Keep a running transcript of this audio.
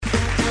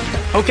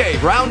Okay,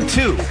 round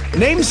two.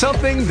 Name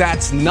something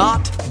that's not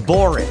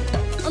boring.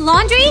 A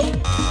laundry?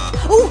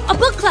 Ooh, a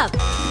book club.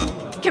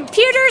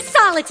 Computer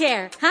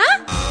solitaire,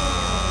 huh?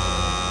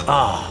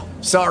 Ah,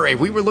 sorry,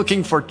 we were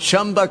looking for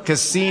Chumba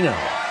Casino.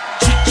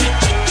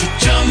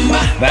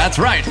 That's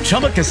right,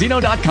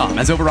 ChumbaCasino.com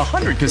has over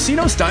 100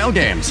 casino-style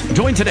games.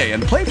 Join today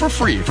and play for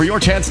free for your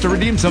chance to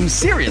redeem some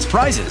serious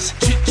prizes.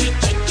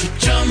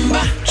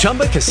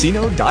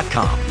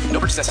 ChumbaCasino.com. No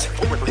purchase necessary.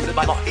 Void where prohibited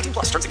by law. 18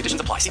 plus. Terms and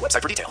conditions apply. See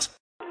website for details.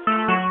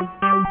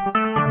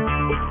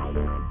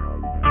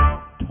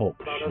 Talk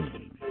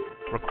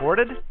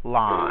recorded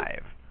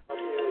live.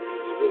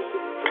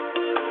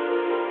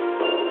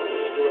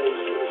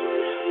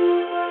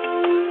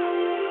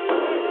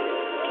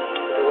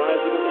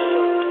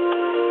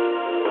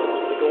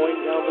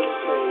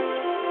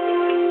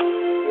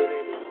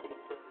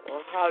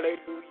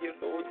 Hallelujah,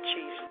 Lord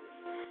Jesus.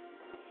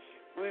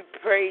 We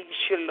praise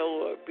you,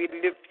 Lord. We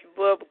lift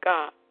you up,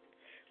 God.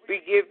 We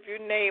give your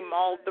name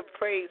all the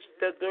praise,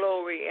 the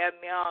glory, and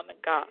the honor,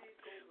 God.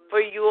 For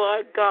you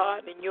are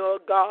God, and you are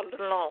God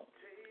alone.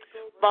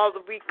 Father,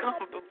 we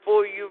come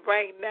before you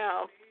right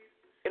now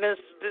in a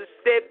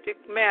specific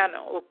manner,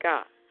 oh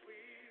God.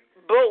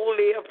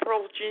 Boldly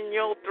approaching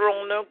your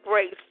throne of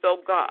grace, oh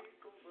God.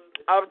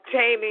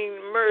 Obtaining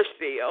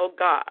mercy, oh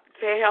God,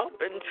 to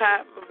help in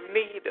time of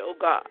need, oh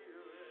God.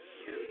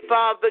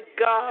 Father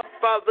God,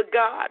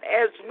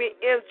 as we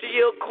enter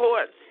your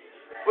courts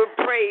with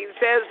praise,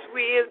 as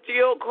we enter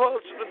your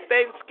courts with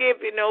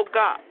thanksgiving, oh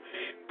God,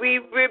 we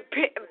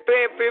repent for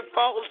every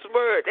false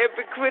word,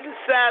 every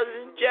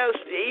criticizing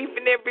justice,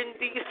 even every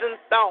indecent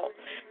thought,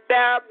 that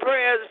our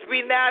prayers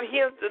be not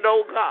hindered,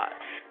 oh God,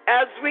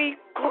 as we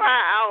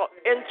cry out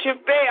and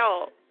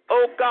travail,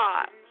 oh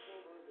God,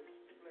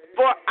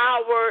 for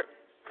our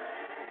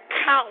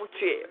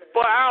county,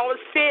 for our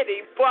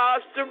city, for our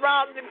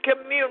surrounding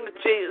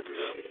communities,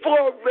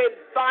 for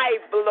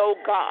revival, oh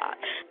God.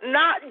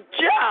 Not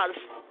just,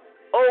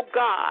 oh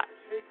God,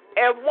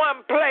 at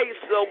one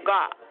place, oh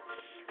God,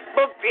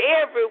 but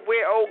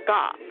everywhere, oh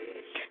God.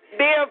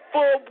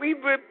 Therefore, we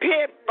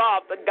repent,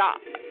 Father God,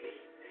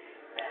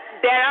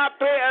 that our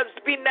prayers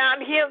be not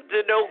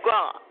hindered, oh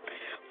God.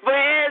 For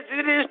as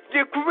it is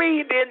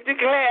decreed and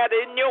declared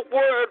in your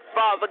word,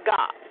 Father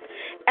God,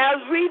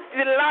 as we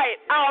delight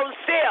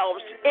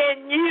ourselves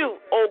in you,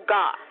 O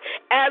God,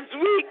 as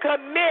we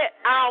commit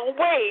our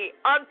way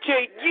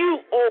unto you,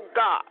 O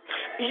God,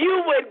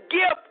 you would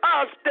give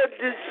us the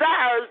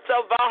desires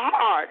of our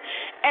heart,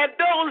 and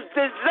those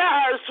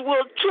desires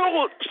will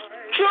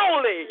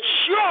surely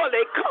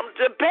come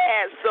to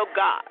pass, O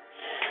God.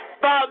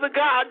 Father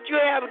God, you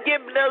have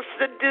given us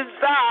the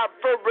desire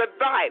for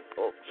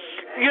revival.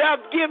 You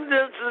have given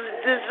us the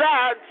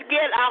desire to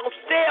get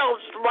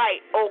ourselves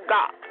right, O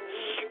God.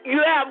 You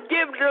have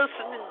given us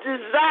the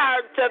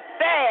desire to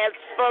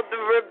fast for the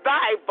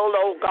revival,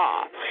 oh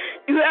God.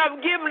 You have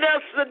given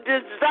us the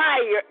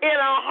desire in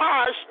our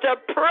hearts to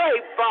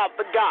pray,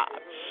 Father God.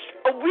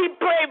 We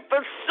pray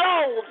for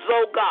souls,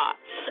 oh God.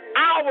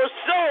 Our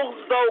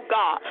souls, oh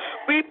God.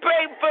 We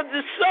pray for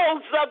the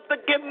souls of the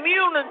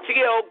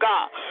community, oh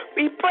God.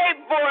 We pray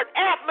for an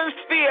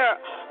atmosphere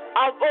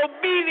of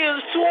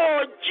obedience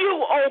towards you,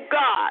 oh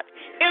God.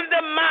 In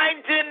the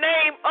mighty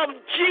name of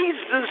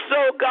Jesus,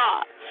 oh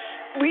God.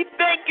 We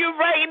thank you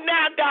right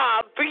now,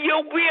 God, for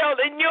your will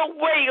and your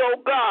way, oh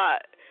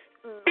God,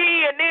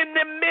 being in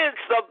the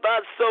midst of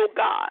us, oh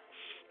God.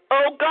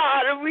 Oh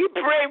God, and we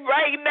pray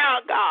right now,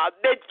 God,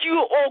 that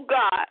you, oh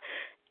God,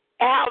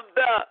 have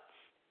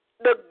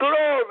the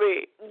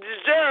glory,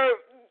 deserve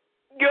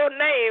your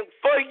name,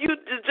 for you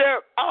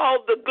deserve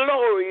all the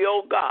glory,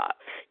 oh God.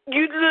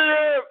 You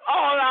deserve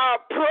all our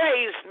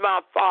praise,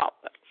 my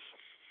Father.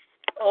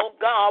 Oh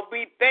God,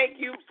 we thank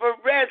you for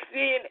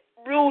resting,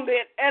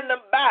 ruling, and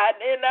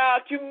abiding in our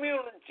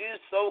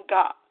communities, oh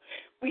God.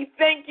 We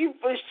thank you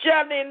for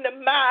shutting the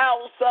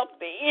mouths of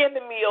the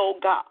enemy, oh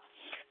God.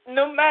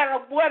 No matter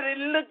what it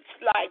looks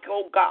like,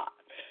 oh God.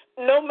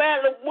 No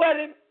matter what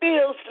it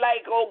feels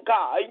like, oh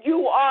God.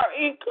 You are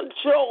in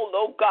control,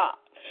 oh God.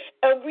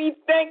 And we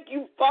thank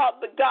you,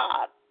 Father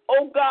God,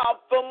 oh God,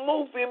 for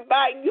moving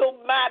by your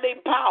mighty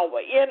power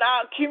in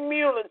our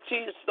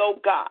communities, oh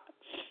God.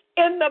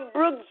 In the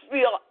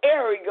Brooksville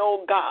area,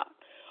 oh God.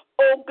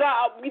 Oh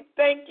God, we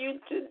thank you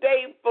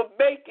today for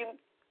making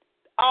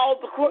all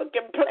the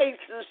crooked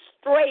places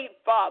straight,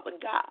 Father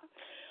God.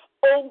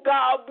 Oh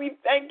God, we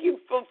thank you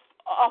for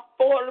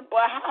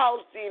affordable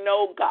housing,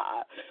 oh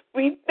God.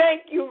 We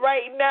thank you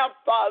right now,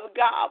 Father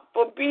God,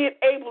 for being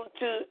able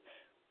to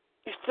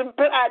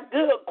supply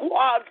good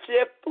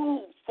quality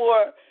food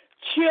for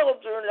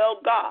children, oh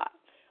God.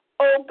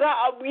 Oh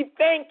God, we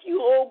thank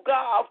you, oh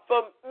God,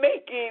 for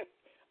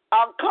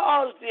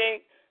causing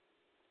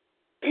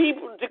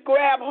people to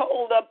grab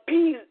hold of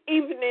peace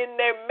even in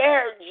their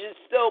marriages,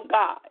 oh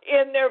God,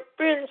 in their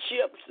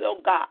friendships, oh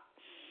God.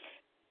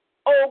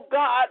 Oh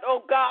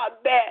God,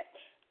 that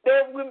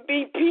there will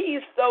be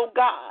peace, oh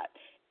God,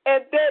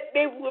 and that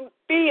they will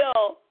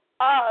feel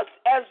us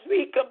as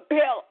we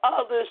compel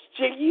others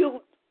to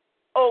you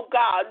oh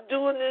God,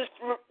 during this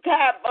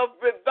time of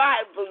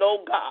revival,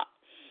 oh God.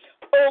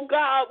 Oh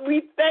God,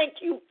 we thank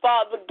you,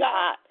 Father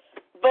God,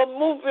 for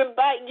moving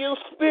by your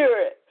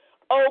Spirit,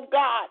 oh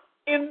God,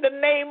 in the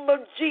name of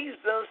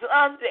Jesus,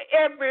 under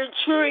every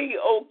tree,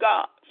 oh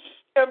God,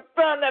 in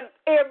front of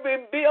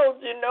every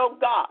building, oh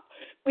God.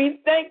 We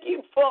thank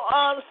you for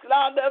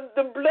onslaught of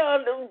the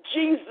blood of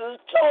Jesus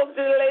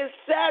totally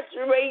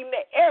saturating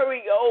the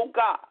area, oh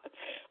God.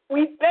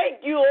 We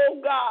thank you,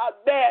 oh God,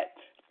 that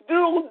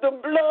through the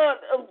blood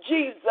of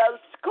Jesus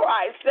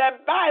Christ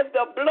and by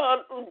the blood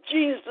of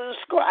Jesus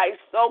Christ,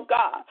 oh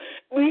God,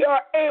 we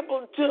are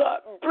able to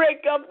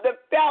break up the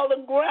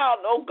fallow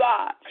ground, oh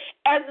God,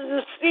 and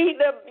the seed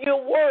of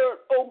your word,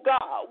 oh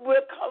God,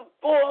 will come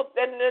forth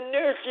in the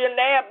nourishing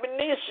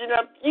admonition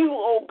of you,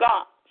 oh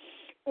God.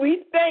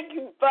 We thank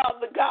you,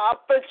 Father God,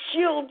 for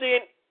shielding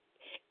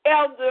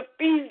Elder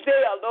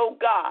Fizel, oh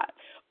God.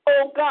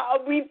 Oh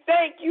God, we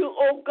thank you,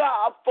 oh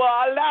God, for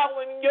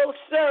allowing your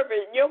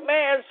servant, your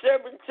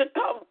manservant, to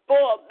come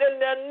forth in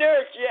the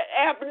nurture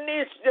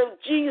admonition of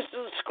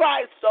Jesus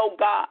Christ, oh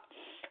God.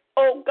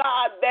 Oh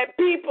God, that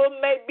people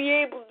may be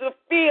able to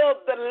feel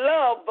the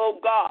love, oh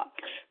God.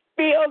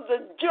 Feel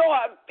the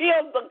joy,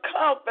 feel the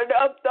comfort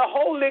of the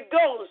Holy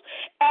Ghost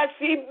as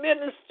he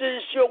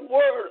ministers your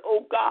word,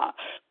 oh God,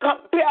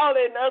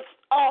 compelling us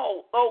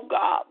all, oh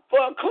God, for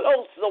a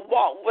closer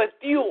walk with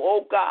you,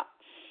 oh God.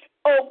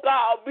 Oh,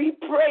 God, we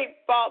pray,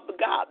 Father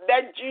God,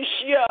 that you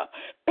share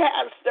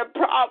Pastor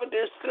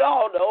Providence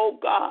Slaughter, oh,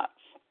 God.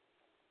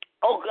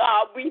 Oh,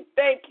 God, we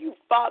thank you,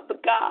 Father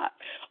God.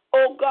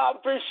 Oh, God,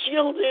 for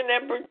shielding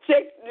and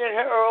protecting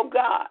her, oh,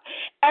 God,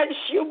 as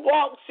she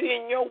walks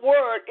in your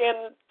word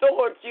and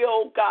authority,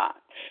 oh, God.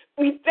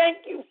 We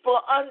thank you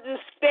for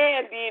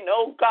understanding,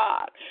 oh,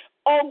 God.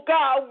 Oh,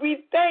 God,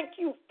 we thank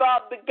you,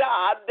 Father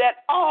God,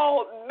 that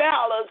all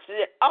malice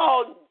and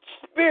all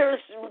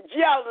spiritual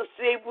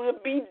jealousy will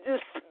be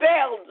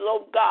dispelled,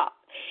 oh, God,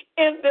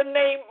 in the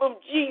name of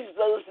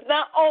Jesus,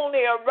 not only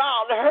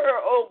around her,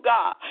 oh,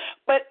 God,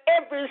 but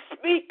every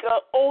speaker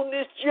on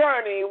this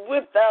journey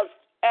with us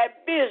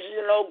at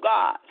Vision, oh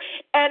God,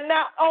 and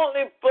not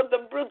only for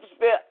the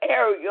Brooksville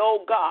area,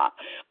 oh God,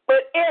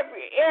 but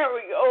every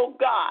area, oh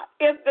God,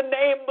 in the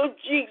name of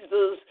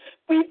Jesus.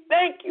 We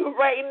thank you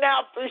right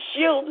now for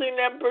shielding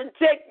and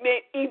protecting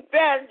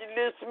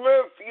Evangelist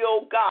Murphy,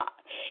 oh God,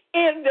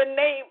 in the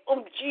name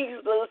of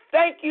Jesus.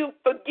 Thank you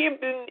for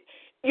giving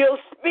your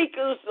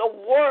speakers a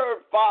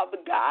word, Father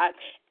God,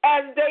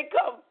 as they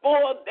come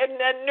forth in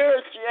the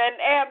nurture and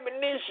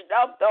admonition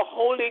of the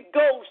Holy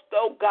Ghost,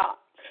 oh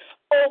God.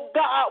 Oh,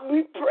 God,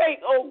 we pray,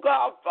 oh,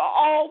 God, for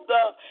all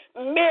the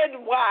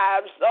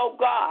midwives, oh,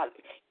 God,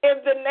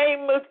 in the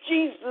name of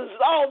Jesus,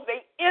 all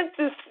the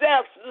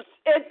intercessors,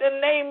 in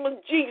the name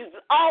of Jesus,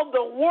 all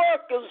the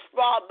workers,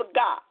 Father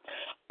God.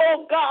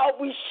 Oh,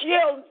 God, we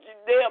shield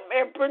them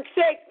and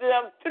protect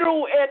them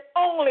through and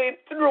only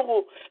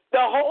through the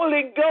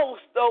Holy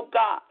Ghost, oh,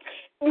 God.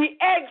 We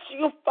ask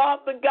you,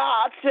 Father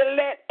God, to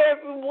let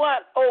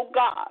everyone, oh,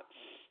 God,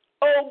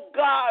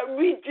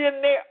 reach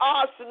in their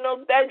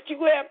arsenal that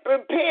you have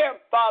prepared,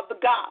 Father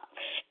God,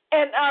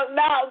 and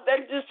allow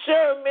the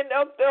discernment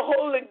of the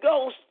Holy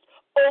Ghost,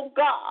 oh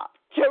God,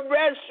 to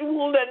rest,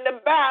 rule, and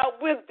abide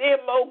with them,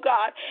 oh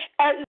God,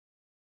 as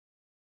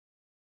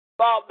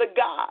Father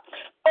God.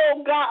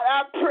 Oh God,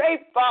 I pray,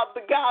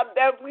 Father God,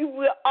 that we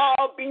will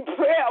all be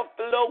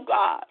prayerful, oh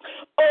God.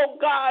 Oh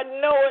God,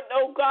 knowing,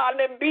 oh God,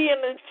 and being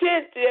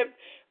attentive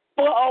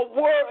for a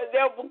word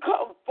that will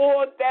come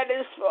forth that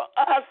is for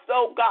us,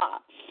 oh God.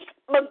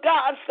 But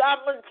God,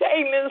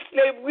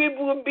 simultaneously, we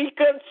will be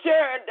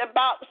concerned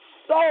about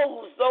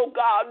souls, oh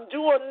God,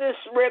 during this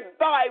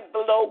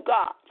revival, oh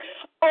God.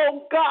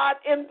 Oh God,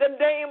 in the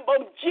name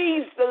of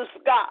Jesus,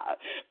 God,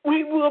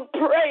 we will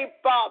pray,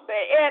 Father,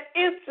 and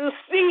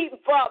intercede,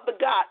 Father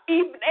God,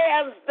 even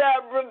as the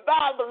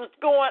revival is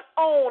going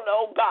on,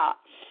 oh God.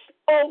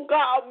 Oh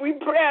God, we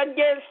pray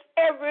against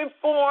every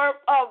form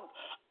of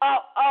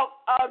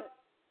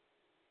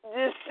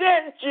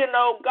dissension,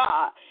 oh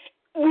God.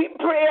 We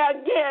pray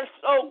against,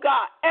 oh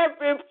God,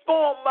 every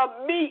form of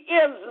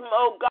meism,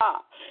 oh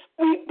God.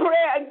 We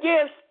pray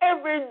against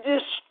every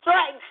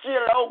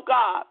distraction, oh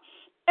God,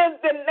 in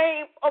the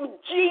name of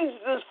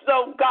Jesus,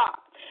 oh God.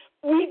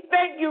 We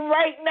thank you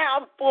right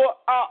now for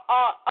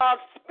a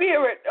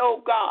spirit,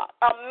 oh God,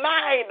 a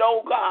mind,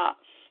 oh God,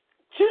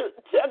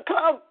 to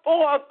come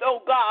forth,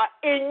 oh God,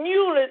 in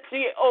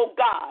unity, oh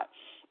God.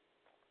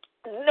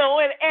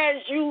 Knowing as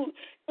you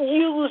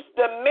use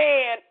the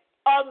man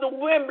or the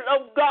women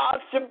of God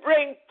to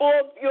bring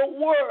forth your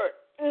word,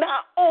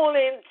 not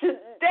only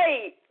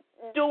today,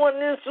 during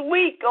this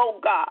week, oh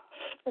God,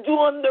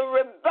 during the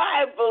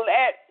revival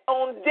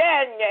on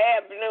Daniel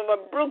Avenue in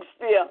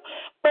Brooksville,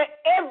 but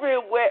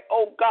everywhere,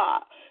 oh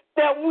God,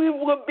 that we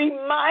will be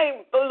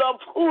mindful of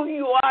who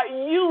you are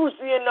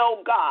using,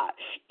 oh God,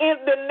 in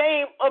the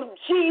name of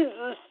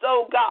Jesus,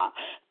 oh God,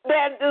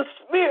 that the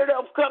spirit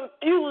of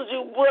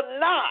confusion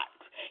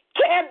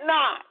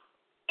cannot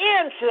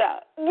enter,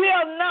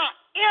 will not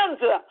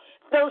enter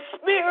The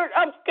spirit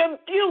of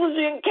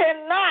confusion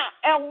cannot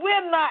and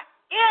will not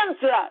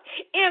enter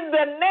in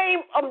the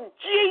name of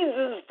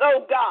Jesus,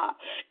 oh God.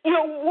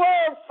 Your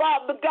word,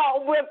 Father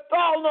God, will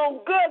fall on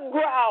good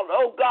ground,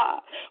 oh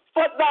God,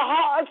 for the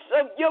hearts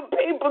of your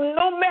people,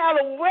 no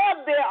matter where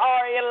they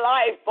are in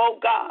life, oh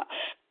God.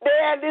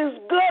 There is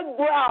good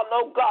ground,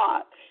 oh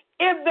God.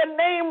 In the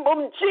name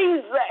of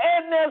Jesus,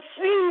 and the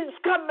seeds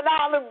coming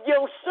out of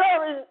your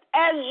servant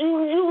as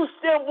you use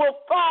them will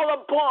fall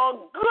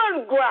upon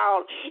good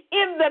ground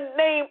in the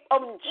name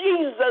of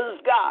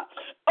Jesus, God.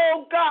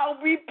 Oh, God,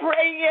 we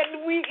pray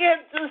and we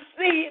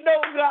intercede,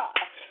 oh, God.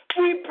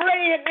 We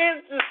pray and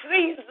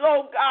intercede,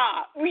 oh,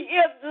 God. We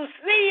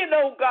intercede,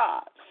 oh,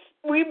 God.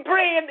 We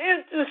pray and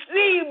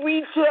intercede,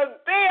 we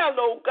travail,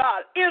 oh,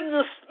 God, in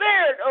the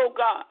spirit, oh,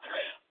 God,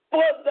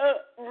 for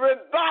the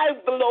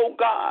revival, oh,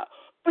 God.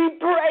 We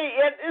pray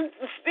and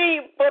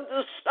intercede for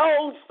the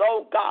souls,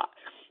 oh God.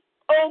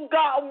 Oh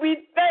God,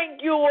 we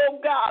thank you, oh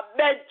God,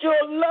 that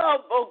your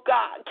love, oh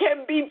God,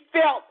 can be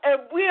felt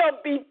and will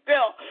be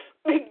felt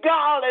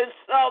regardless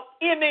of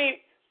any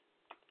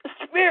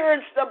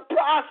spirits of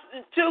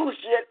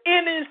prostitution,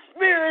 any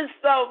spirits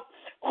of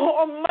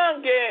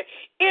whoremonger,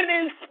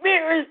 any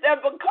spirits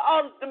that will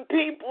cause the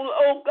people,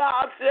 oh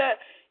God, to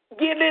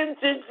get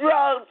into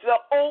drugs or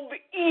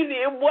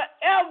overeating,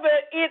 whatever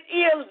it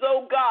is,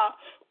 oh God.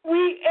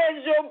 We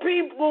as your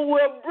people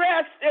will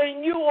rest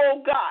in you,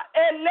 oh God,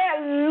 and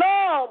let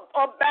love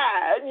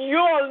abide,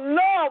 your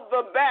love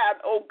abide,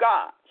 oh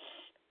God.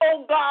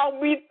 Oh God,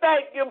 we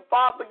thank you,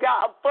 Father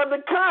God, for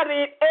the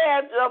cutting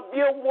edge of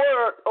your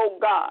word, oh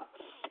God.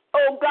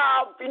 Oh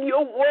God, for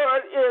your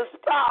word is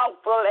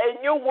powerful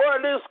and your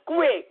word is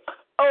quick,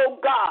 oh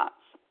God.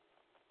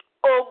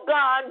 Oh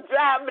God,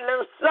 driving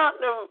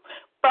asunder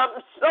from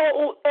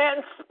soul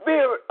and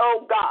spirit,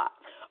 oh God.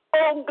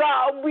 Oh,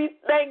 God, we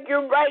thank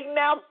you right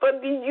now for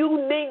the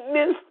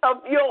uniqueness of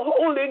your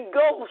Holy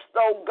Ghost,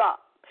 oh, God.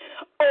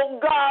 Oh,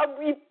 God,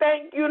 we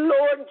thank you,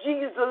 Lord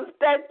Jesus,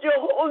 that your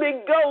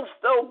Holy Ghost,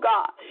 oh,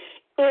 God,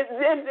 is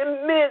in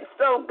the midst,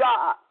 oh,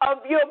 God,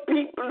 of your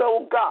people,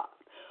 oh, God.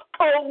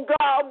 Oh,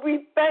 God,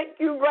 we thank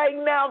you right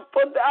now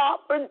for the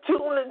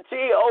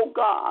opportunity, oh,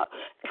 God,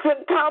 to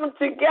come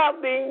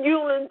together in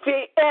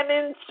unity and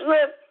in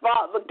strength,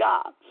 Father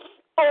God.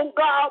 Oh,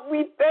 God,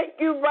 we thank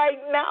you right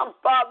now,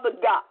 Father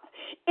God,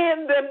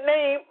 in the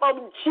name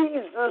of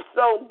Jesus,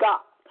 oh, God.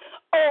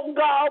 Oh,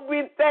 God,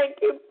 we thank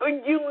you for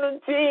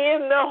unity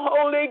in the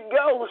Holy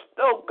Ghost,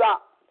 oh, God.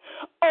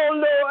 Oh,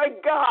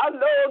 Lord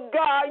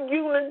God,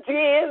 unity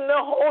in the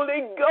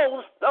Holy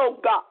Ghost, oh,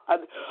 God.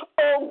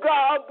 Oh,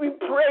 God, we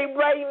pray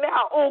right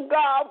now, oh,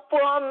 God,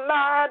 for a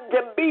mind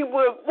to be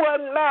with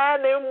one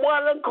mind and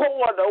one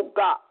accord, oh,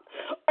 God.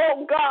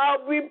 Oh,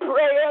 God, we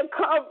pray a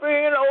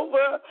covering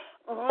over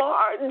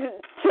Martin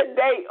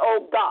today,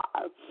 oh,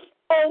 God.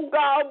 Oh,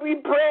 God, we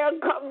pray a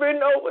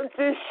covering over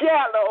to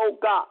Shadow, oh,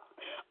 God.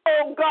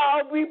 Oh,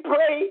 God, we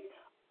pray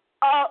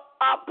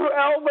I pray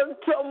over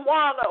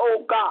Tawana,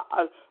 oh,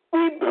 God.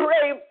 We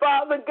pray,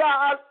 Father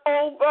God,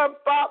 over,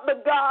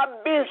 Father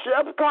God,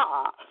 Bishop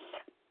God.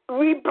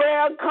 We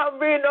pray a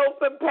covering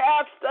over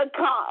Pastor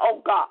God,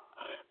 oh, God.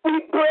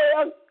 We pray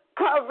a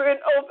covering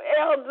over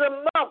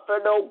Elder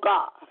Muffin, oh,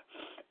 God.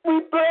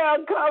 We pray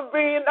a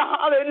covering,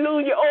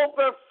 hallelujah,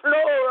 over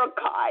Flora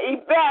God,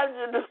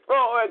 Evangelist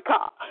Flora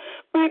God.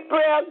 We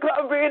pray a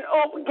covering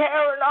over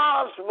Karen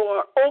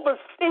Osborne, over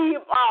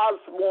Steve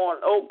Osborne,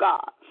 oh,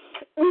 God.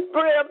 We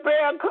pray a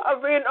prayer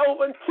covering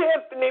over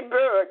Tiffany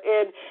Bird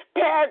and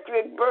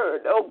Patrick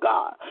Bird, oh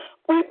God.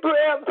 We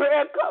pray a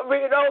prayer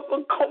covering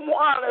over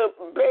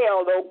Kawana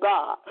Bell, oh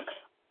God.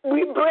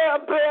 We pray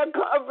a prayer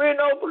covering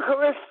over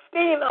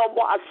Christina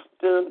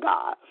Washington,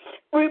 God.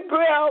 We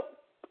pray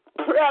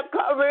a prayer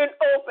covering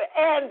over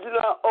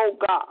Angela, oh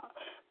God.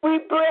 We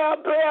pray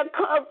a prayer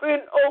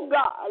covering, oh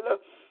God,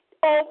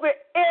 over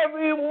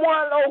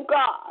everyone, oh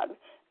God,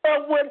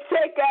 that will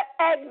take an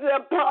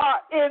active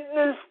part in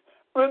this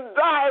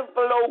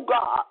revival, oh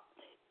God,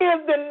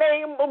 in the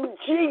name of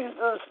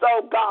Jesus,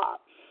 oh God.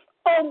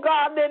 Oh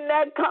God, and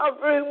that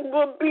covering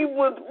will be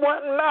with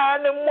one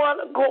mind and one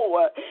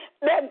accord.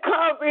 That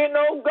covering,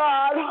 oh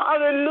God,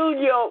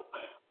 hallelujah,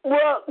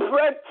 will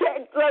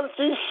protect us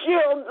and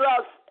shield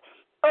us,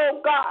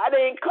 oh God,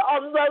 and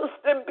cause us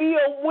to be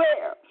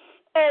aware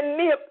and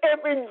nip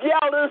every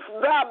jealous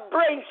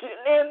vibration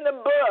in the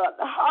blood.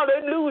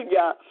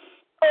 Hallelujah.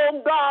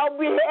 Oh, God,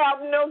 we have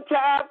no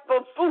time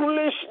for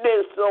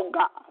foolishness, oh,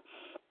 God.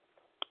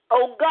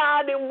 Oh,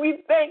 God, and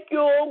we thank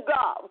you, oh,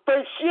 God,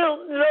 for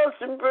shielding us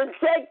and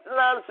protecting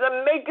us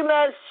and making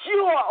us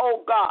sure,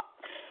 oh, God,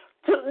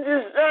 to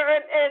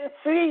discern and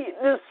see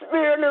the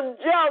spirit of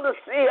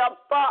jealousy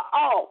afar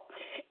off.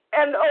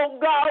 And, oh,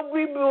 God,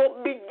 we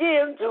will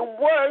begin to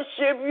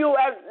worship you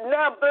as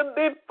never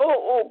before,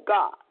 oh,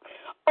 God.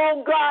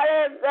 Oh, God,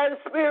 as that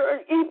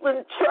spirit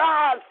even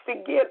tries to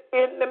get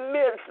in the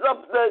midst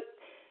of the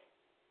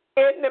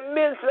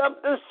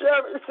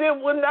service,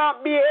 it will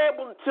not be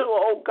able to,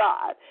 oh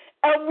God.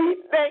 And we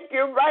thank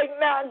you right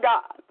now,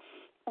 God,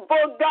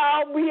 For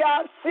God, we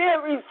are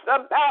serious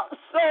about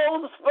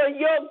souls for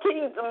your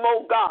kingdom,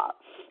 oh God.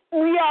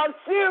 We are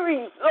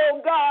serious,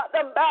 oh God,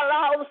 about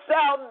our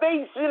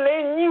salvation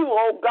in you,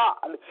 oh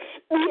God.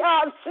 We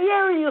are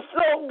serious,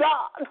 oh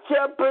God,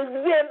 to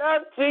present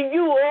unto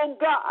you, oh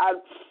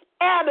God,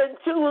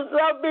 attitudes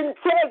of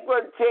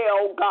integrity,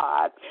 oh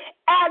God.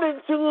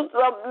 Attitudes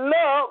of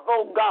love,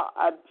 oh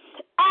God.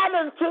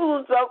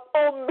 Attitudes of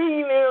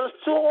obedience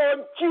toward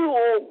you,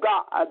 oh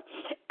God.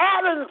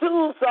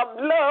 Attitudes of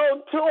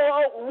love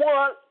toward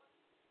one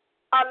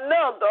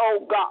another,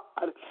 oh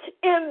God.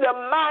 In the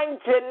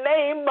mighty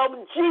name of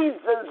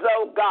Jesus,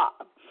 oh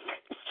God.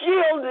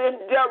 Shield and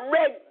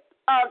direct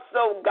us,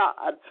 oh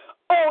God.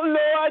 Oh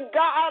Lord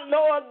God,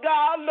 Lord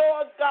God,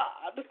 Lord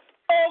God.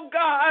 Oh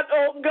God,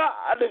 oh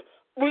God.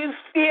 We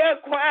still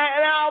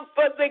crying out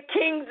for the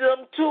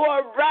kingdom to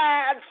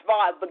arise,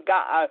 Father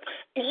God.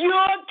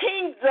 Your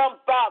kingdom,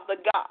 Father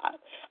God.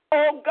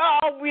 Oh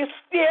God, we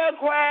still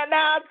crying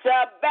out to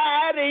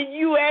abide in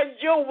you as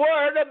your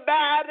word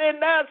abide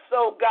in us,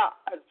 oh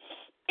God.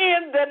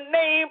 In the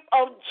name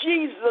of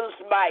Jesus,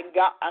 my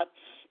God.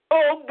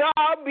 Oh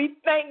God, we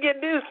thank you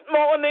this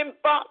morning,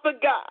 Father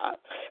God.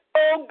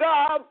 Oh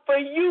God, for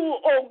you,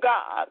 oh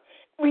God.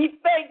 We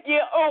thank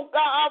you, oh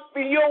God,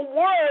 for your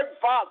word,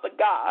 Father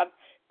God.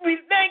 We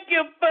thank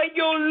you for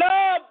your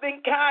love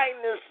and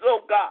kindness,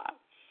 oh God.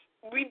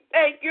 We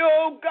thank you,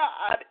 oh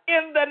God,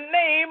 in the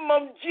name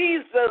of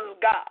Jesus,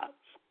 God.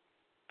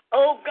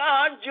 Oh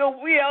God, your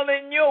will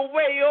and your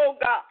way, oh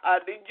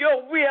God.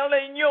 Your will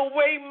and your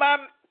way, my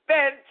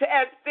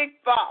fantastic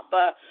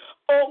Father.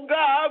 Oh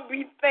God,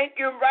 we thank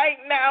you right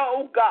now,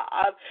 oh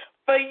God,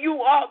 for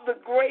you are the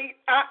great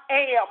I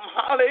am.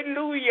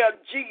 Hallelujah,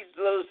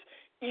 Jesus.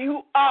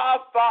 You are,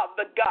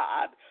 Father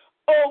God.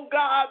 Oh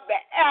God, the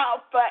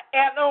Alpha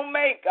and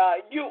Omega.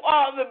 You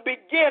are the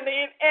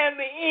beginning and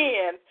the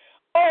end.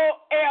 Oh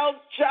El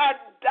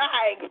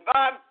Shaddai,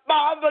 my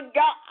Father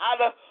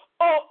God.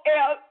 Oh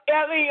El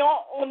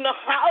Elyon,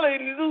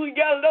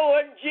 hallelujah,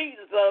 Lord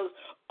Jesus.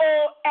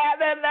 Oh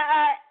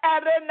Adonai,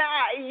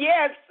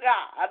 yes,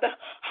 God.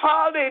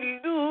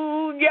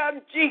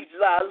 Hallelujah,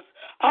 Jesus.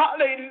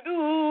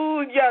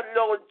 Hallelujah,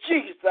 Lord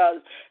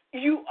Jesus.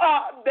 You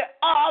are the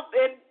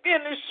author and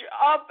finisher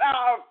of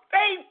our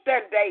faith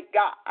today,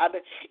 God.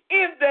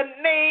 In the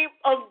name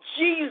of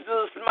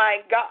Jesus, my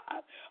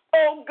God.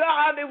 Oh,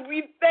 God, and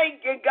we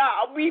thank you,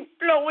 God. We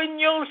flow in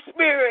your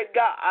spirit,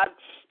 God.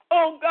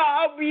 Oh,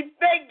 God, we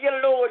thank you,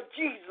 Lord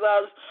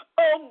Jesus.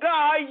 Oh,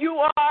 God, you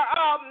are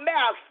our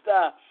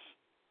master,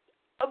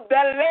 the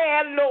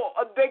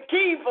landlord, the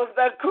keeper,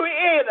 the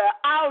creator,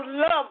 our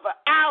lover,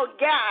 our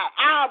God,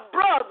 our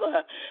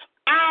brother,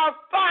 our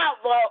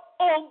Father.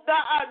 Oh,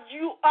 God,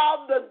 you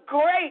are the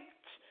great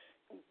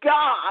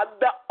God,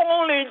 the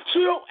only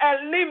true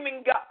and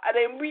living God,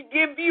 and we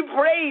give you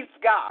praise,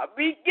 God.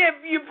 We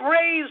give you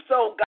praise,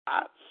 oh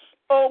God.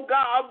 Oh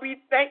God, we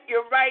thank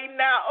you right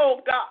now,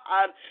 oh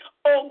God.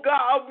 Oh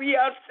God, we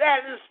are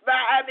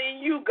satisfied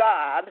in you,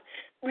 God.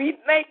 We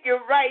thank you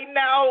right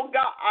now, oh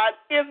God,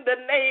 in the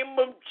name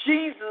of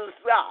Jesus,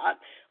 God.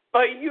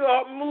 For you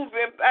are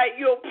moving by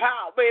your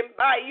power and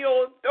by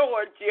your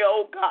authority,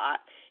 oh God.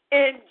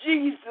 In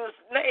Jesus'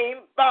 name,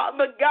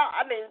 Father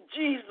God, in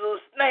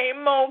Jesus'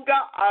 name, oh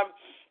God.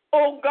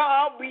 Oh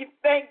God, we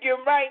thank you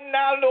right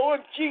now, Lord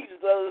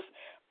Jesus,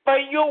 for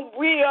your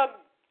will,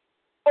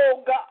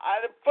 oh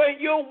God, for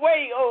your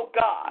way, oh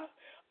God.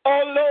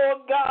 Oh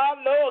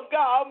Lord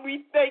God,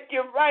 we thank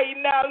you right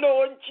now,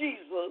 Lord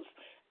Jesus.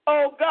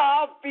 Oh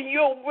God, for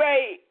your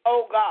way,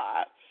 oh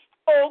God.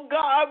 Oh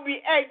God,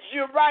 we ask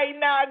you right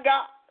now,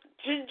 God,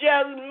 to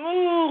just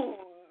move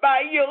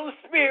by your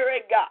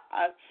spirit,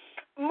 God.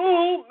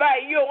 Move by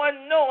your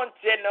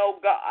anointing, oh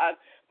God.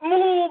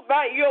 Move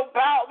by your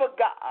power,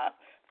 God.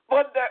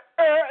 For the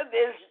earth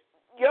is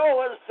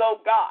yours, oh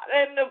God,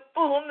 and the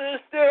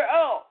fullness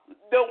thereof,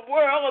 the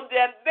world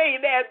and they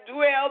that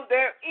dwell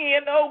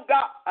therein, oh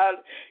God.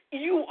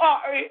 You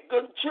are in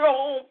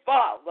control,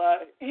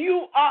 Father.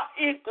 You are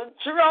in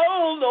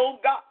control, oh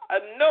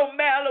God. No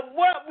matter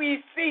what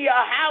we see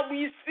or how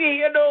we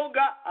see it, oh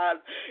God,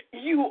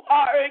 you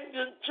are in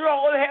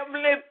control,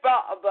 Heavenly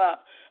Father.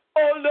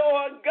 Oh,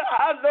 Lord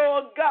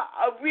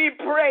God, we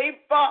pray,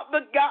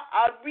 Father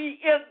God, we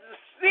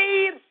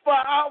intercede for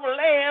our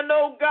land,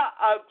 oh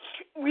God.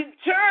 We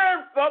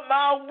turn from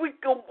our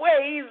wicked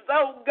ways,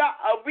 oh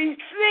God. We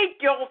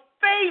seek your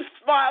face,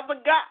 Father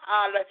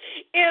God,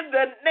 in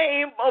the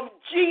name of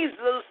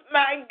Jesus,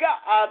 my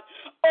God.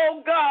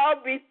 Oh God,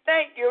 we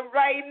thank you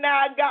right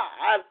now,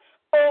 God.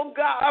 Oh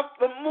God,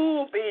 for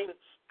moving,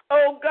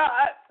 oh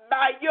God,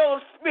 by your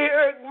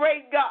spirit,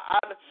 great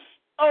God.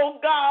 Oh,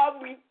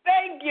 God, we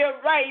thank you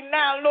right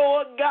now,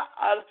 Lord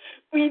God.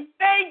 We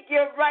thank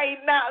you right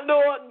now,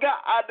 Lord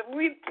God.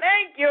 We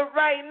thank you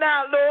right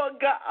now, Lord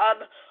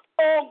God.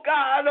 Oh,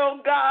 God, oh,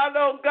 God,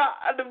 oh,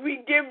 God.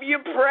 We give you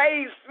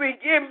praise. We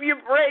give you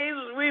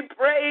praise. We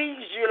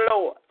praise you,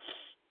 Lord.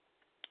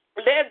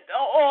 Let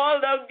all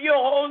of your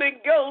Holy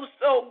Ghost,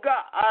 oh,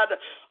 God,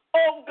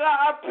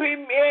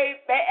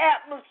 permeate the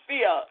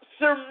atmosphere.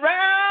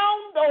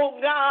 Surround, oh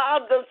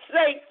God, the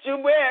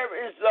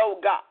sanctuaries,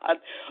 oh God.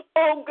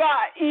 Oh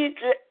God, each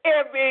and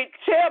every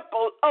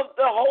temple of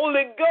the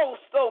Holy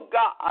Ghost, oh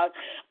God.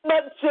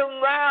 But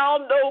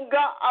surround, oh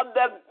God,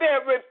 the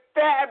very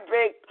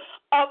fabric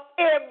of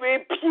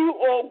every pew,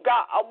 oh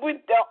God,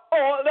 with the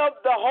oil of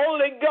the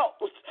Holy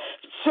Ghost.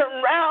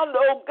 Surround,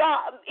 oh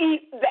God,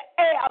 eat the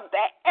air,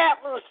 the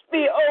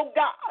atmosphere, oh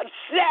God.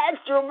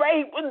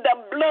 Saturate with the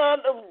blood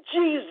of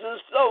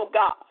Jesus, oh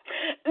God.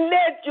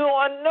 Let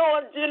your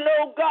anointing,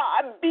 oh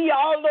God, be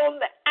all on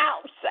the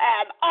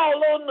outside,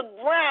 all on the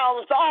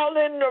grounds, all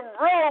in the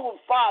road,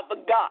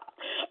 Father God.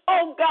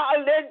 Oh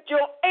God, let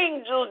your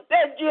angels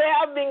that you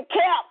have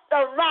encamped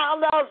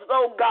around us,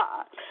 oh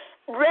God,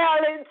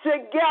 rally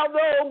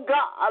together, oh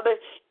God,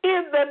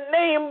 in the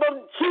name of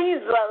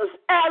Jesus,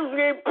 as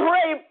we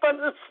pray for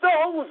the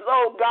souls,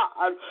 oh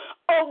God.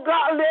 Oh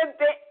God, let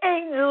the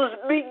angels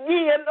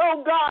begin,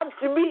 oh God,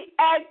 to be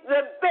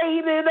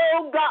activated,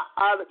 oh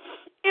God,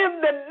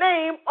 in the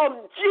name of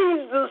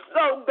Jesus,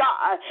 oh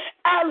God,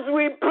 as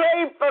we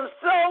pray for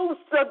souls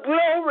to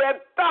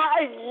glorify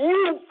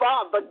you,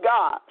 Father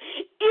God,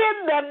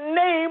 in the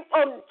name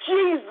of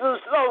Jesus,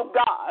 oh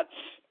God.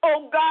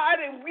 Oh God,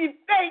 and we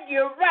thank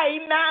you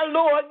right now,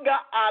 Lord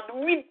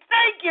God. We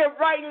thank you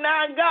right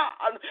now,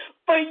 God,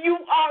 for you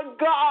are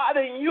God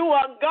and you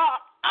are God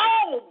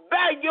all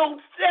by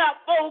yourself,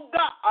 oh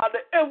God.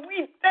 And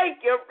we thank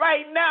you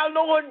right now,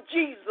 Lord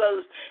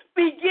Jesus.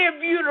 We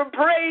give you the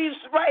praise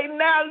right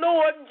now,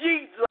 Lord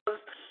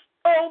Jesus.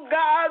 Oh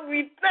God,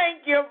 we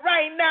thank you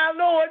right now,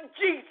 Lord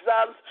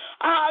Jesus.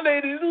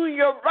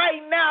 Hallelujah,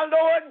 right now,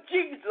 Lord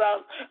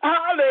Jesus.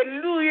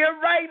 Hallelujah,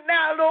 right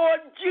now,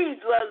 Lord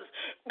Jesus.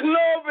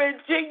 Glory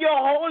to your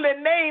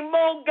holy name,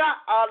 oh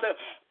God.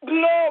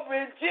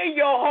 Glory to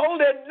your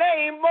holy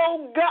name,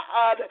 oh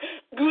God.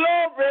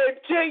 Glory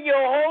to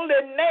your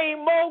holy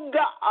name, oh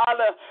God.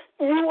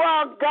 You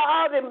are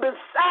God, and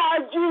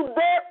beside you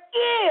there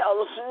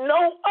is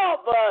no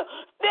other.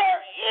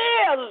 There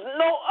is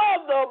no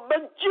other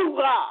but you,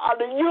 God.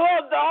 You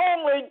are the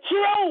only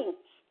true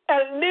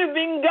and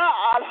living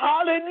God.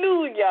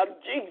 Hallelujah,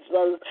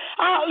 Jesus.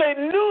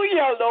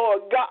 Hallelujah,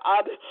 Lord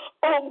God.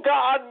 Oh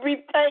God,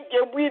 we thank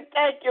you, we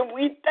thank you,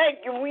 we thank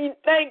you, we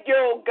thank you,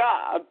 oh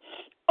God.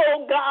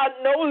 Oh God,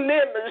 no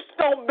limits,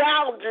 no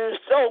boundaries,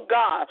 oh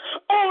God.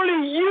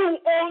 Only you,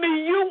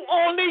 only you,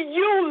 only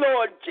you,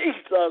 Lord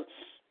Jesus.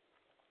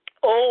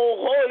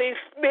 Oh, Holy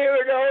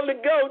Spirit, Holy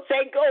Ghost,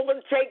 take over,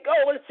 take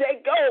over,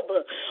 take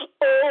over.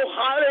 Oh,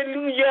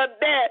 hallelujah,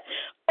 that,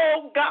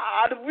 oh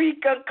God, we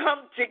can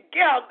come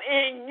together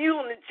in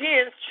unity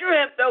and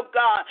strength, oh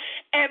God,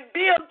 and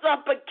build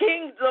up a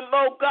kingdom,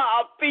 oh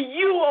God, for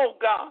you, oh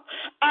God.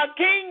 A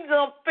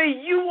kingdom for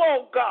you,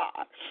 oh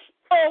God.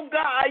 Oh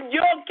God,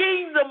 your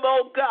kingdom,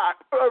 oh God,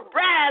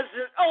 arise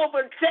and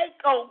overtake,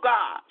 oh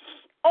God.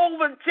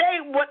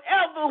 Overtake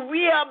whatever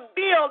we have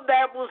built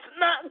that was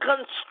not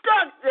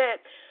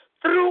constructed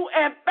through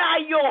and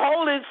by your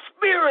Holy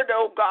Spirit,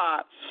 oh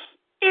God.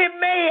 It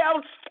may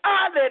have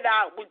started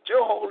out with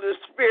your Holy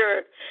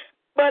Spirit,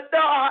 but the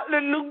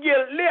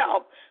hallelujah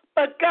left.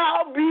 But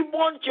God, we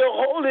want your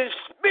Holy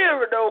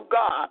Spirit, oh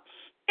God.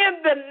 In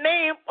the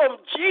name of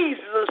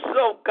Jesus,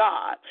 oh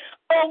God.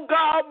 Oh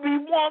God, we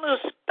want to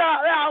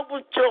start out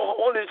with your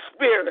Holy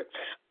Spirit.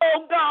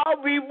 Oh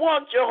God, we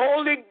want your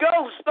Holy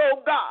Ghost,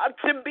 oh God,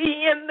 to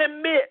be in the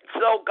midst,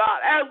 oh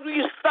God, as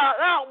we start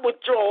out with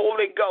your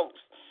Holy Ghost.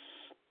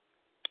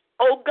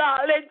 Oh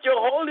God, let your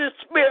Holy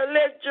Spirit,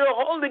 let your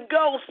Holy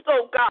Ghost,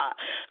 oh God,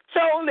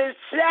 totally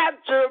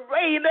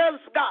saturate us,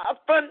 God,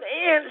 from the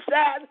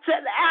inside to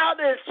the out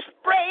and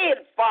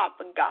spread,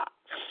 Father God.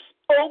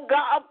 Oh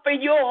God, for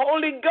your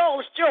Holy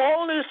Ghost, your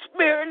Holy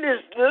Spirit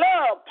is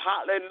love.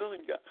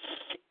 Hallelujah.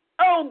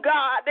 Oh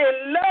God,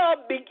 and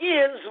love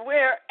begins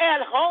where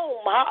at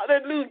home.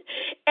 Hallelujah.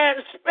 And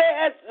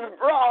spreads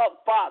abroad,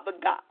 Father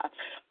God.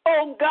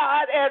 Oh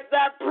God, as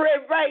I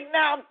pray right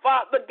now,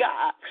 Father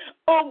God.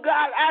 Oh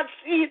God, I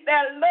see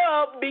that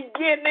love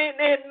beginning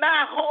in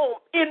my home,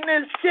 in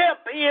this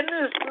temple, in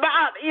this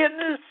body, in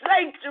this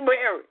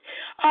sanctuary.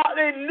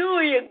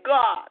 Hallelujah,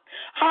 God.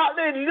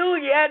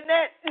 Hallelujah. And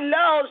that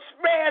love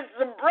spreads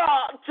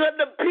abroad to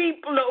the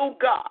people, oh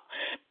God.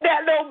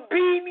 That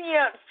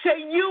obedience to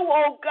you,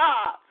 oh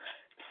God,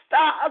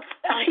 starts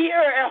here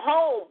at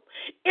home.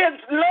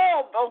 It's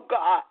love, oh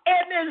God.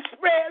 And it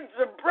spreads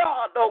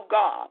abroad, oh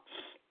God.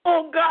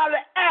 Oh God,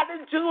 an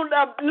attitude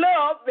of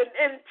love and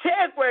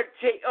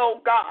integrity, oh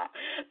God.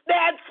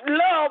 That's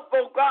love,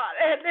 oh God.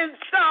 And it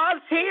starts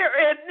here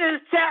in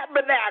this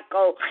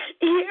tabernacle,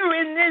 here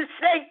in this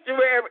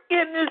sanctuary,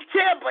 in this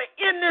temple,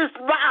 in this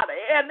body,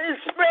 and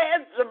it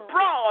spreads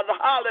abroad.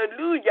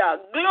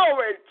 Hallelujah.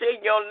 Glory to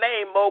your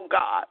name, oh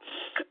God.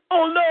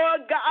 Oh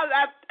Lord God,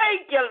 I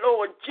thank you,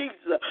 Lord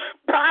Jesus.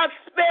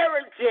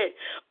 Prosperity,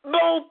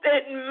 both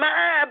in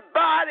mind,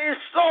 body,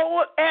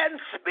 soul, and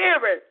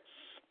spirit.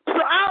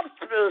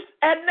 Prosperous,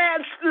 and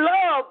that's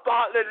love,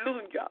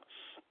 hallelujah.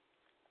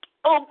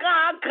 Oh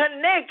God,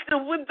 connected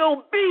with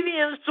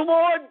obedience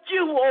toward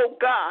you, oh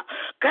God.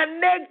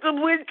 Connected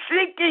with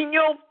seeking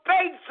your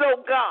face,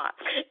 oh God.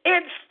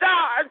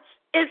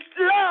 It's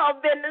love,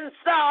 and it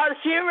starts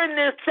here in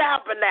this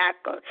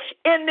tabernacle,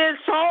 in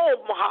this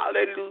home,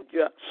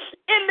 hallelujah.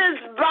 In this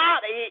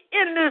body,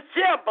 in this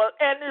temple,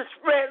 and it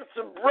spreads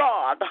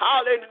abroad,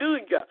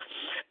 hallelujah.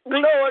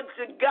 Glory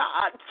to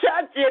God,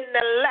 touching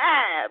the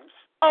lives,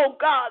 oh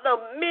God, of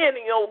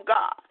many, oh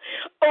God.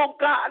 Oh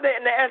God,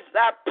 and as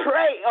I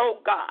pray, oh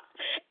God,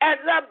 as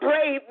I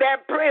pray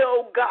that prayer,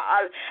 oh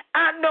God,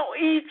 I know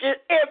each and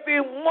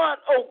every one,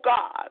 oh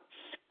God,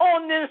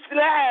 on this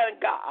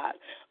land, God.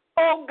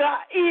 Oh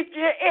God, each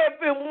and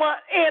every one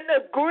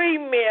in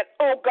agreement,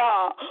 oh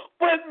God,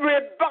 with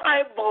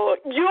revival,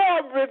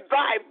 your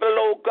revival,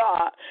 oh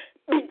God,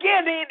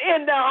 beginning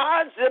in the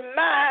hearts and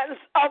minds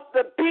of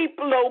the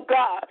people, oh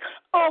God.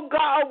 Oh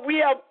God,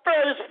 we are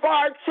first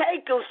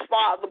partakers,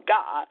 Father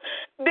God.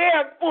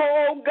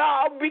 Therefore, oh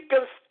God, we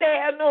can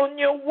stand on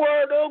your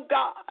word, oh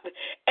God,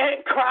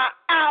 and cry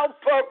out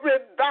for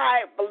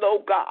revival,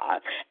 oh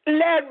God.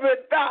 Let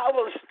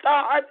revival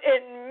start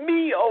in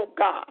me, oh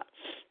God.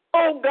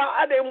 Oh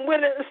God, and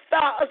when it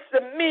starts to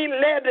me,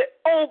 let it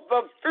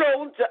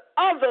overflow to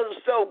others,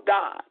 oh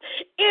God.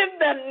 In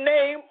the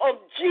name of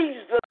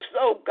Jesus,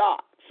 oh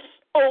God.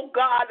 Oh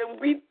God, and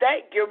we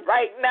thank you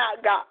right now,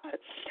 God.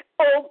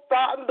 Oh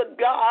Father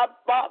God,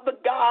 Father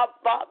God,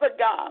 Father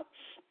God.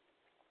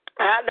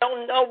 I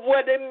don't know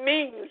what it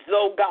means,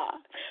 oh God.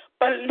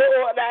 But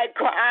Lord, I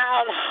cry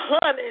out,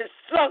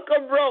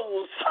 honeysuckle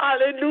rose.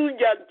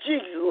 Hallelujah,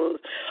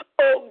 Jesus.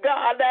 Oh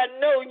God, I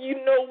know you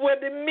know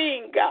what it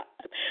means, God.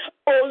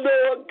 Oh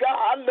Lord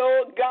God,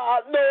 Lord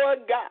God, Lord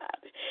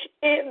God.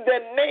 In the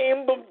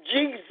name of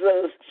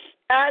Jesus,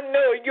 I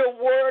know your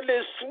word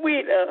is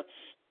sweeter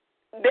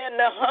than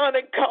the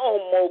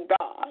honeycomb, oh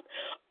God.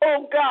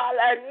 Oh God,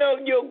 I know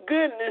your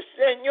goodness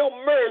and your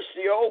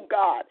mercy, oh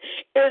God,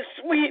 is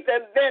sweeter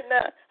than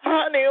the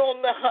honey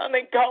on the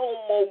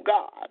honeycomb, oh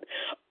God.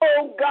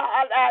 Oh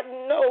God, I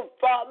know,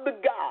 Father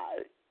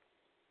God,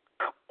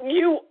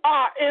 you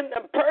are in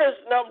the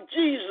person of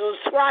Jesus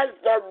Christ,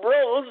 the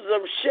rose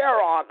of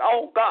Sharon,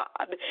 oh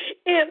God,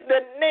 in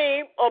the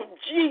name of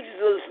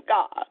Jesus,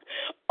 God.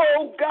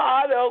 Oh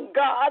God, oh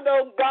God,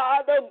 oh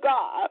God, oh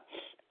God.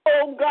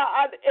 Oh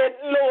God and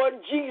Lord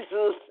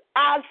Jesus,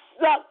 I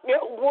suck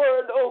your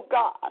word, oh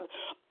God.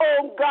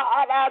 Oh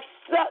God, I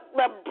suck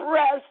the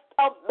breast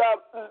of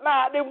the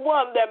mighty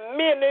one, the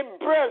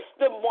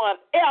many-breasted one,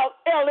 El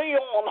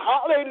Elyon,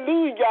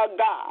 hallelujah,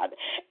 God.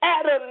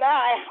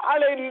 Adonai,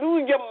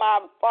 hallelujah, my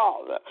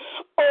Father.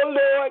 Oh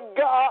Lord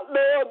God,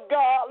 Lord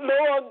God,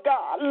 Lord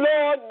God,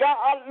 Lord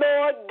God,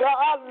 Lord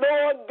God,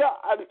 Lord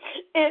God,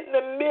 in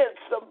the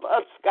midst of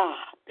us,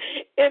 God,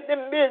 in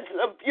the midst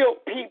of your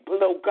people,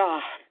 oh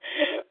God.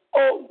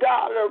 Oh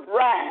God,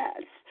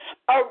 arise.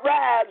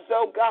 Arise,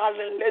 oh God,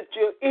 and let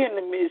your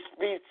enemies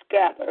be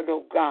scattered,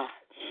 oh God.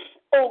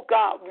 Oh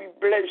God, we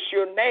bless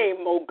your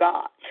name, oh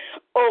God.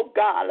 Oh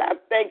God, I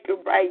thank you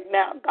right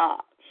now,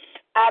 God.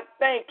 I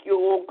thank you,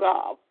 oh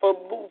God, for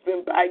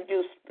moving by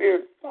your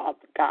spirit,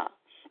 Father God.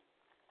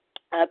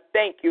 I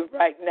thank you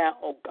right now,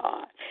 oh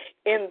God,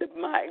 in the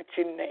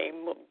mighty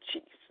name of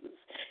Jesus.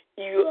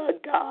 You are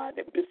God,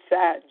 and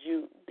beside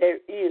you there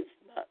is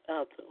none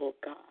other, oh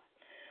God.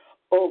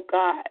 Oh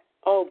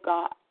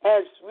God,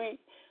 as we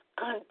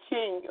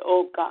continue,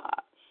 oh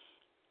God,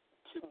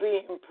 to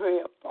be in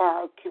prayer for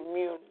our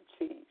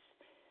communities,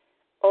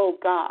 oh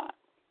God,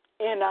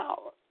 in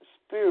our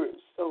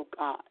spirits, oh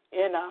God,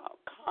 in our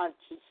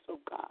conscience, oh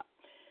God.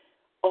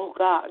 Oh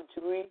God,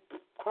 do we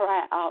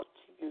cry out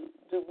to you?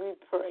 Do we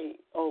pray,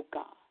 oh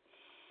God,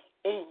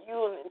 in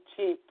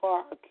unity for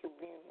our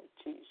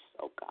communities,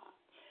 oh God?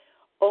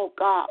 Oh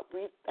God,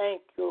 we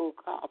thank you, oh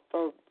God,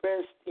 for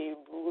resting,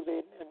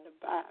 ruling, and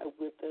abiding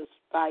with us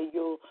by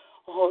your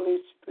Holy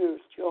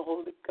Spirit, your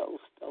Holy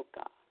Ghost, oh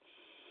God.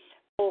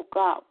 Oh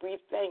God, we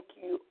thank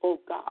you, oh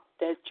God,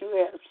 that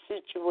you have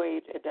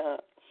situated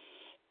us,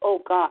 oh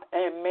God,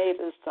 and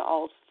made us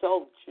all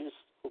soldiers,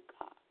 oh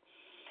God.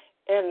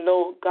 And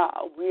Lord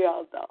God, we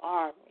are the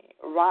army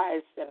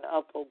rising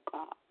up, oh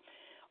God.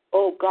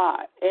 Oh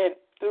God, and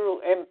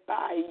through and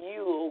by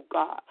you, oh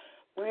God,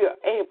 we are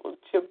able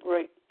to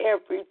break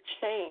every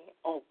chain,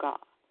 oh God.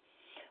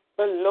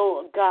 But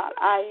Lord God,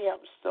 I am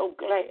so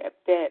glad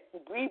that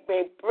we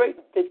may break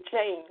the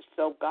chains,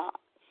 oh God.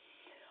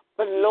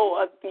 But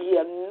Lord, the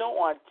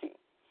anointing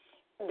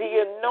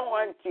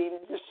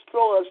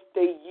destroys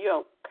the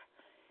yoke.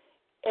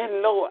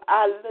 And Lord,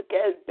 I look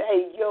at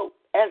that yoke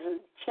as a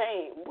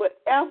chain.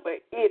 Whatever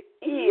it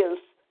is,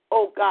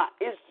 oh God,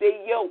 it's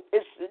a yoke,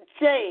 it's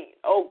a chain,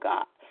 oh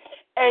God.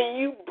 And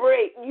you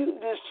break, you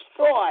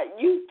destroy,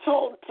 you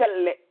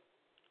totally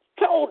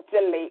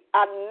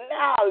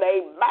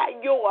annihilate by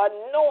your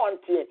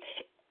anointing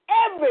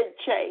every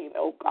chain,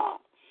 oh God.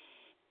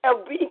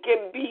 And we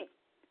can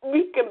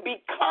be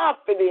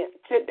confident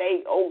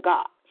today, oh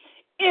God,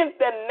 in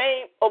the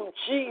name of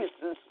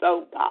Jesus,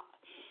 oh God.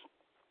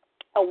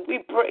 And we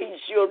praise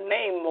your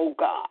name, oh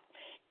God,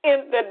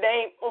 in the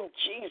name of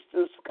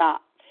Jesus, God.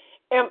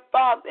 And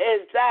Father,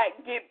 as I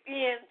give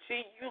in to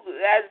you,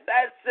 as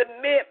I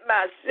submit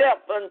myself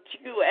unto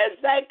you, as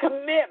I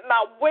commit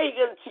my way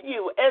unto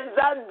you, as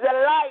I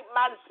delight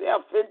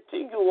myself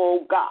into you,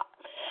 oh God,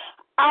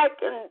 I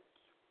can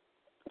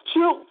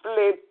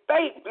truthfully,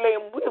 faithfully,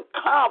 and with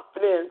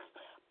confidence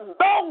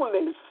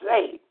boldly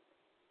say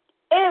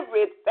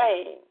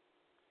everything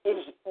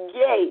is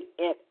yea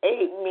and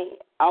amen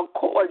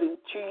according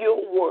to your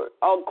word,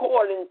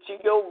 according to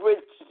your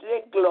riches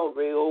and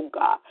glory, oh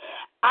God.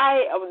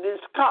 I have this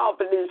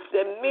confidence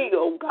in me,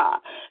 oh God,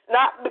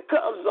 not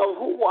because of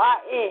who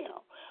I am,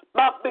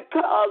 but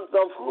because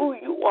of who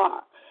you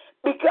are,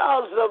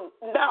 because of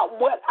not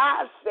what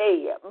I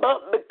said,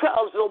 but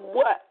because of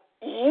what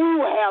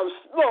you have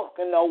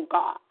spoken, oh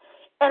God.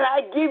 And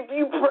I give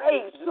you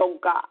praise, oh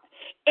God.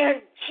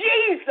 In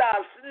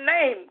Jesus'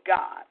 name,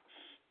 God.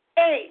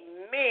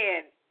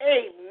 Amen,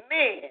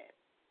 amen,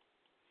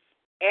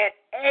 and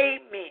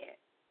amen.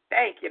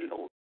 Thank you,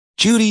 Lord.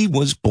 Judy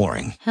was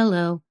boring.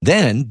 Hello.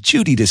 Then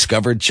Judy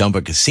discovered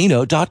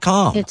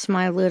ChumbaCasino.com. It's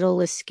my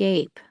little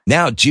escape.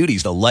 Now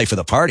Judy's the life of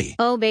the party.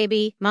 Oh,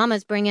 baby,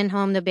 mama's bringing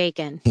home the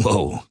bacon.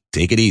 Whoa,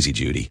 take it easy,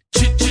 Judy.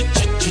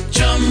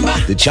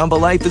 The Chumba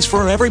life is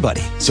for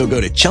everybody. So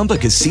go to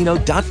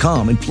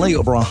ChumbaCasino.com and play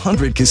over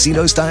 100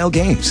 casino-style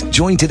games.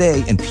 Join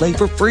today and play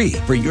for free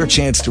for your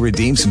chance to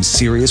redeem some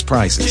serious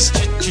prizes.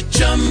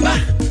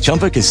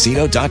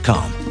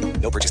 ChumbaCasino.com.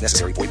 No purchase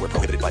necessary. Void where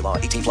prohibited by law.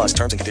 18+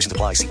 terms and conditions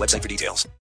apply. See website for details.